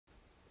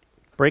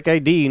Break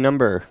ID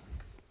number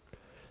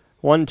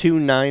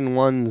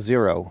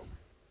 12910.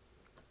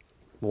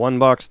 One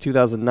box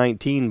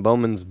 2019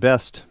 Bowman's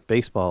Best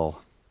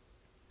Baseball.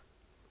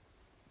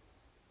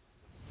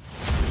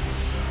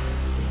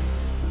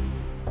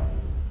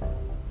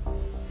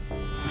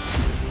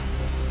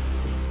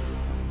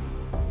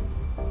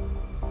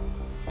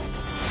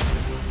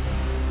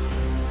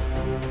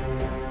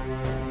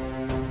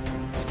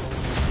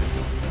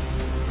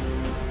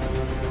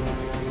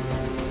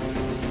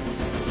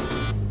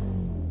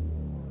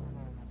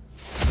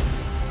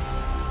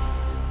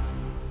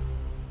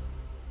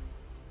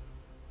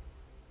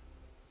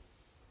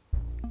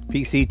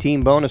 PC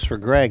team bonus for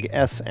Greg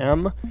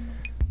SM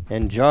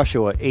and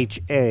Joshua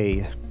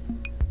HA.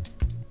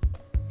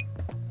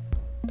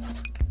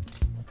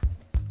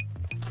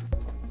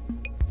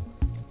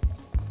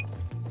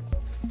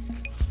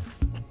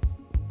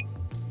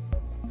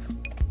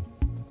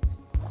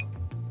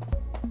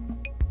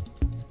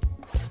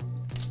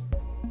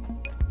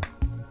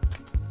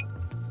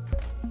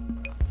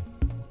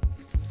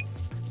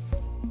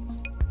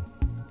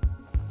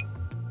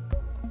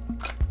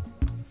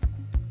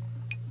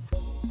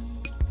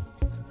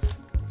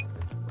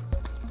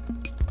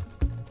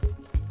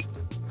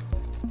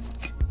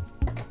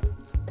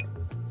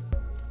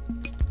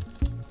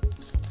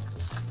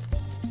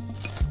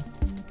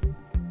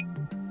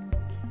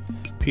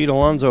 Pete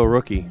Alonso,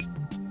 rookie.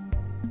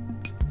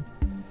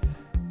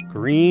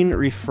 Green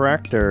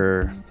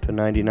refractor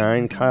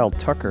 /99, Kyle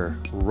Tucker,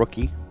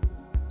 rookie.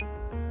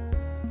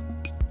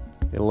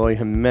 Eloy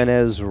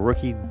Jimenez,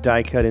 rookie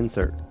die cut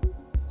insert.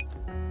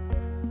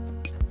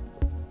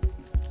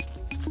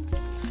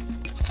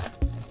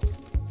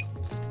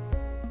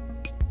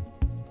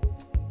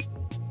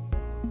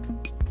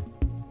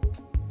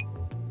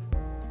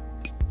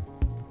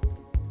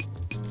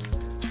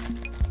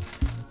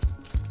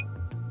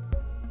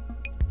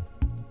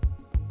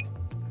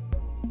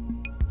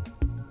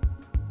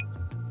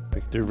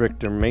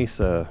 Victor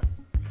Mesa,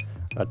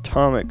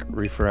 atomic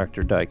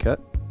refractor die cut.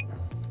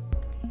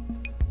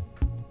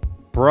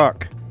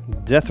 Brock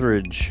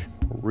Deathridge,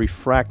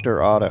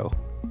 refractor auto.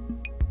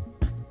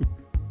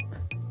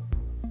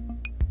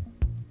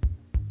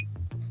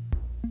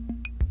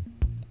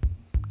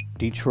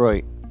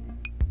 Detroit,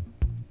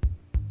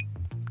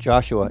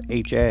 Joshua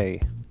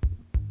HA.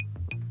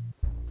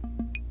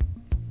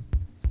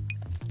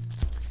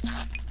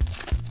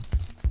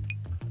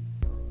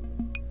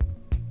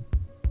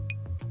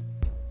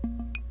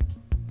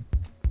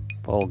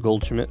 Paul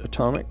Goldschmidt,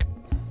 atomic.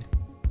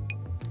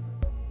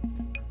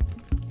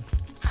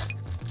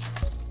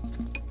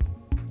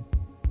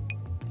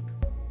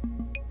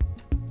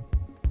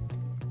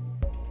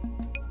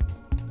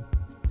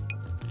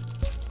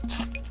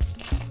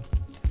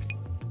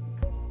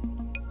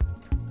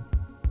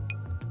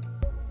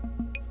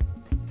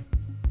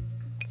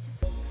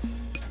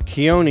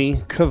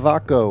 Keone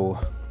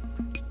Cavaco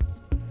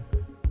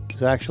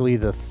is actually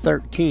the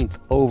 13th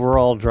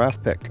overall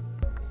draft pick.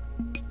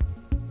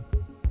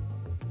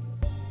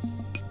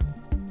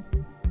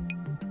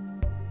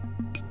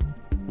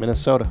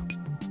 Minnesota.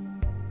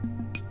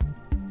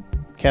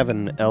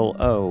 Kevin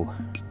L.O.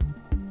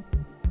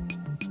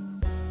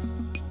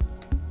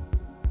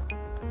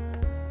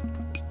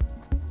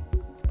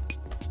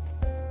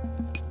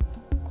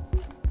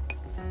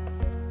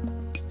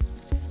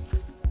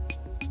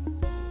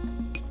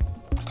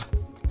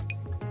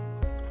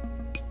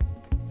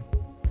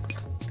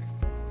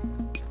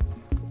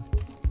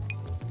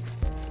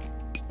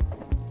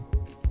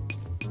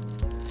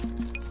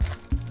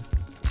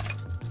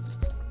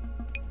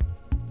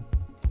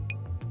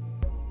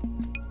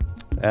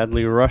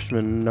 Adley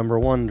Rushman,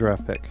 #1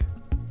 draft pick.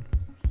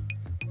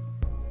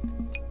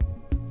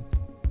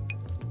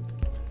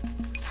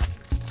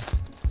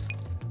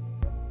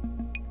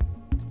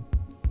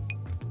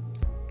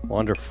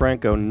 Wander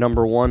Franco,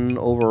 #1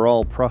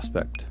 overall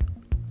prospect.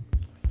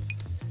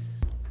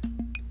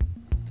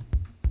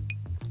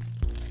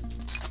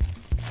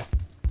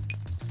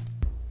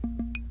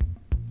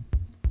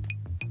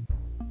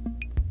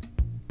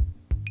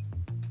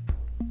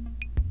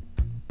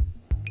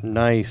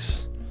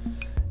 Nice.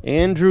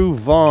 Andrew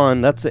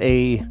Vaughn, that's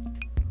a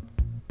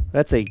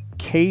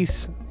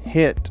case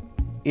hit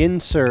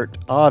insert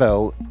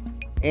auto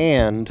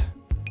and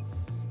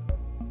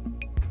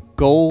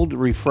gold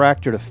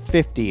refractor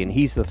 /50, and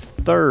he's the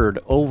 3rd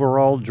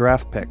overall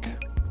draft pick.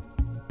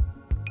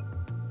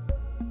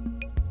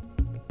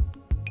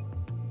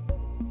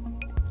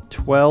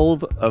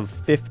 $12 of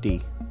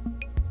 $50.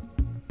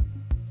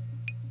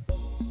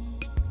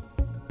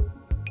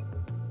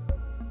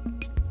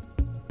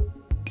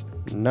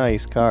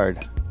 Nice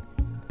card.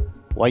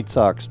 White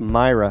Sox,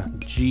 Myra,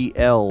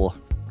 GL.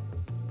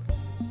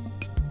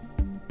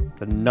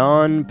 The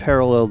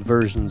non-paralleled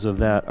versions of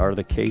that are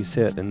the case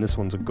hit, and this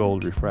one's a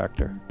gold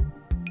refractor.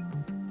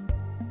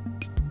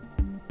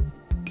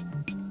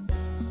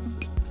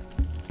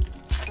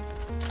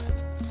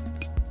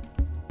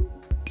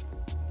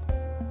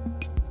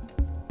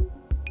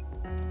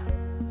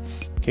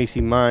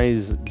 Casey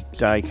Mize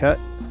die cut.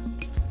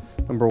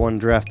 #1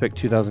 draft pick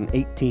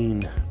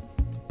 2018.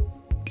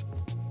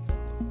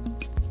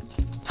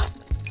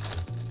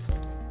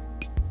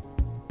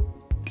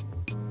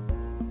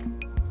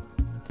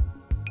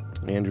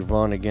 Andrew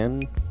Vaughn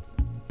again.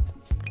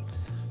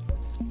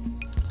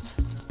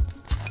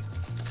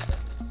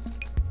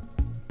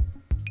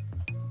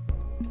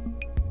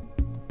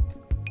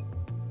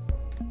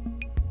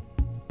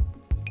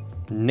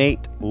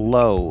 Nate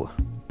Lowe.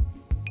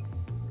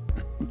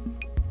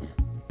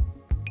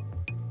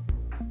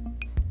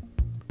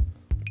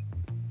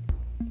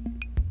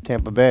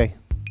 Tampa Bay.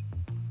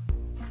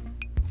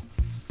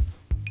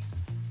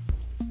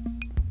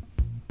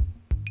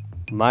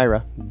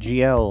 Myra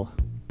GL.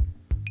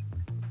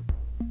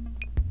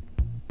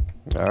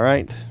 All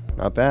right,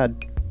 not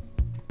bad.